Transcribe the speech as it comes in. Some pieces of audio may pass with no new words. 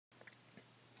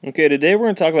Okay, today we're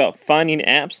going to talk about finding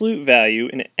absolute value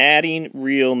and adding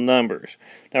real numbers.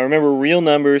 Now remember, real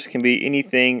numbers can be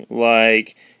anything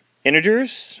like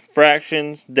integers,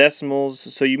 fractions, decimals.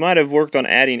 So you might have worked on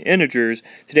adding integers.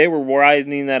 Today we're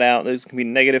widening that out. Those can be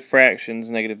negative fractions,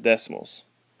 negative decimals.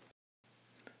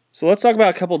 So let's talk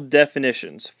about a couple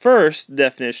definitions. First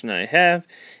definition I have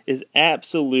is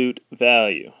absolute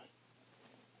value.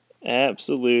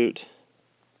 Absolute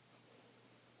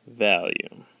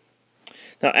value.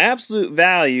 Now, absolute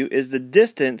value is the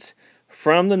distance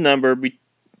from the number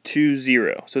to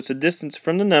 0. So it's a distance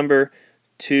from the number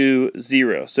to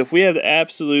 0. So if we have the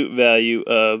absolute value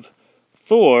of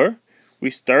 4,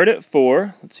 we start at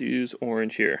 4. Let's use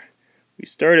orange here. We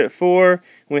start at 4.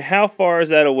 How far is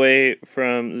that away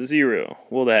from 0?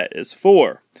 Well, that is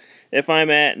 4. If I'm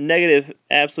at negative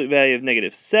absolute value of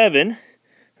negative 7,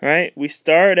 right, we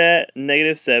start at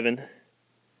negative 7.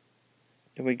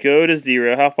 And we go to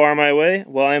 0. How far am I away?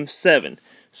 Well, I'm 7.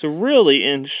 So really,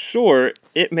 in short,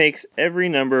 it makes every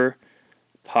number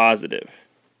positive.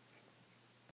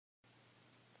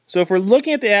 So if we're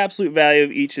looking at the absolute value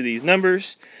of each of these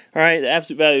numbers, all right, the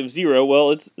absolute value of 0,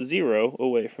 well, it's 0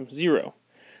 away from 0.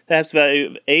 The absolute value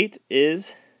of 8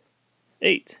 is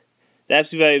 8. The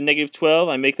absolute value of negative 12,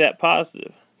 I make that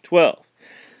positive, 12.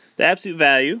 The absolute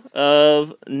value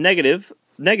of negative,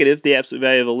 the absolute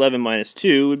value of 11 minus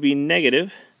 2 would be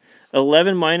negative.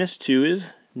 11 minus 2 is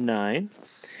 9.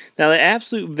 Now the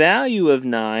absolute value of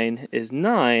 9 is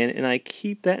 9, and I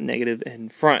keep that negative in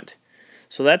front.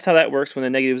 So that's how that works when the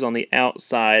negative is on the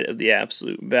outside of the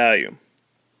absolute value.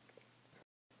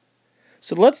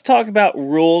 So let's talk about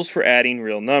rules for adding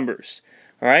real numbers.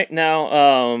 Alright,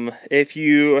 now if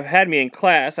you had me in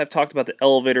class, I've talked about the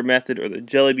elevator method or the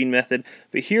jelly bean method,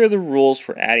 but here are the rules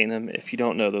for adding them if you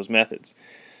don't know those methods.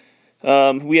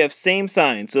 We have same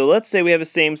sign. So let's say we have a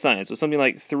same sign. So something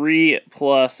like 3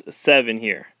 plus 7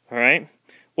 here. Alright?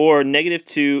 Or negative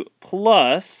 2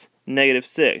 plus negative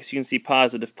 6. You can see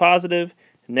positive, positive,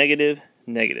 negative,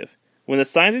 negative. When the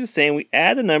signs are the same, we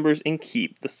add the numbers and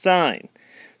keep the sign.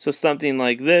 So something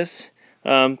like this.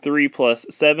 3 plus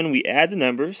 7, we add the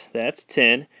numbers, that's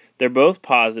 10. They're both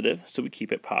positive, so we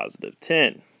keep it positive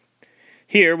 10.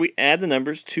 Here, we add the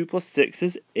numbers, 2 plus 6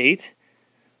 is 8.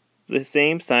 The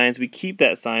same signs, we keep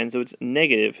that sign, so it's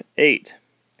negative 8.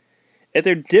 If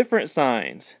they're different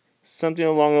signs, something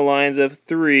along the lines of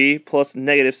 3 plus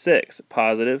negative 6,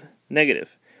 positive,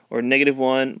 negative. Or negative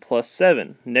 1 plus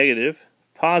 7, negative,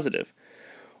 positive.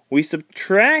 We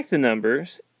subtract the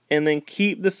numbers and then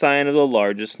keep the sign of the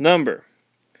largest number.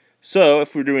 So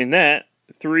if we're doing that,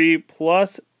 3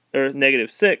 plus or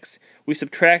negative 6, we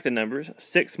subtract the numbers.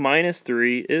 6 minus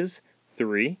 3 is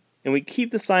 3, and we keep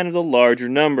the sign of the larger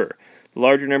number. The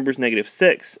larger number is negative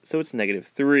 6, so it's negative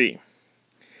 3.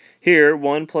 Here,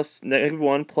 negative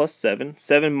 1 plus 7.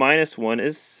 7 minus 1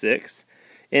 is 6,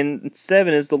 and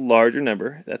 7 is the larger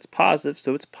number. That's positive,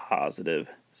 so it's positive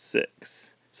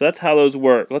 6. So that's how those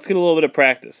work. Let's get a little bit of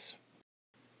practice.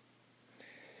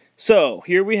 So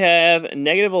here we have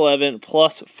negative 11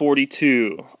 plus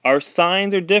 42. Our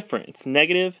signs are different. It's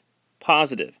negative,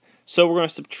 positive. So we're going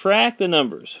to subtract the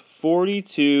numbers.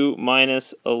 42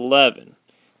 minus 11.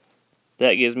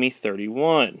 That gives me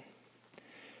 31.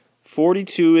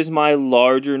 42 is my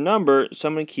larger number, so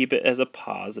I'm going to keep it as a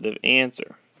positive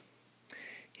answer.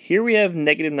 Here we have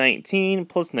negative 19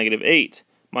 plus negative 8.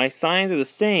 My signs are the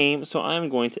same, so I'm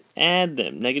going to add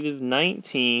them. Negative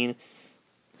 19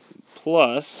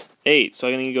 plus 8. So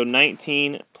I'm going to go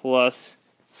 19 plus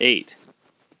 8.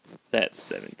 That's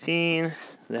 17.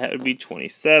 That would be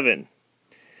 27.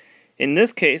 In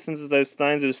this case, since those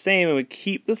signs are the same, and we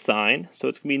keep the sign, so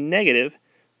it's going to be negative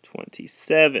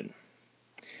 27.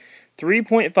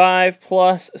 3.5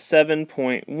 plus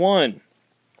 7.1.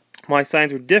 My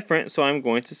signs are different, so I'm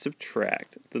going to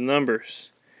subtract the numbers.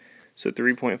 So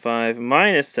 3.5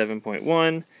 minus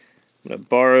 7.1. I'm going to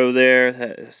borrow there,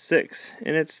 that is 6,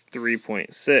 and it's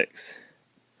 3.6.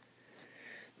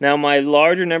 Now my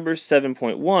larger number is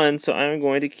 7.1, so I'm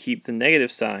going to keep the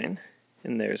negative sign,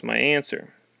 and there's my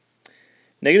answer.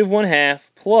 Negative 1/2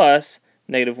 plus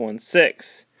negative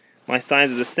 1/6. My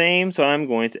signs are the same, so I'm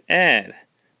going to add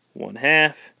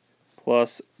 1/2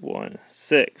 plus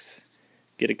 1/6.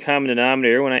 Get a common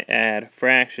denominator when I add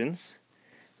fractions.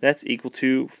 That's equal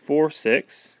to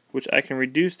 4/6, which I can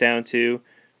reduce down to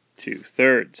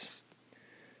 2/3.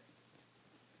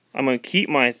 I'm going to keep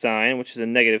my sign, which is a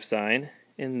negative sign,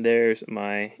 and there's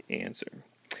my answer.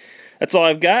 That's all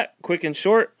I've got, quick and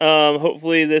short.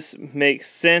 Hopefully this makes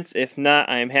sense. If not,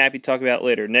 I am happy to talk about it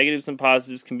later. Negatives and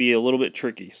positives can be a little bit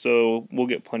tricky, so we'll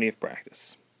get plenty of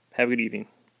practice. Have a good evening.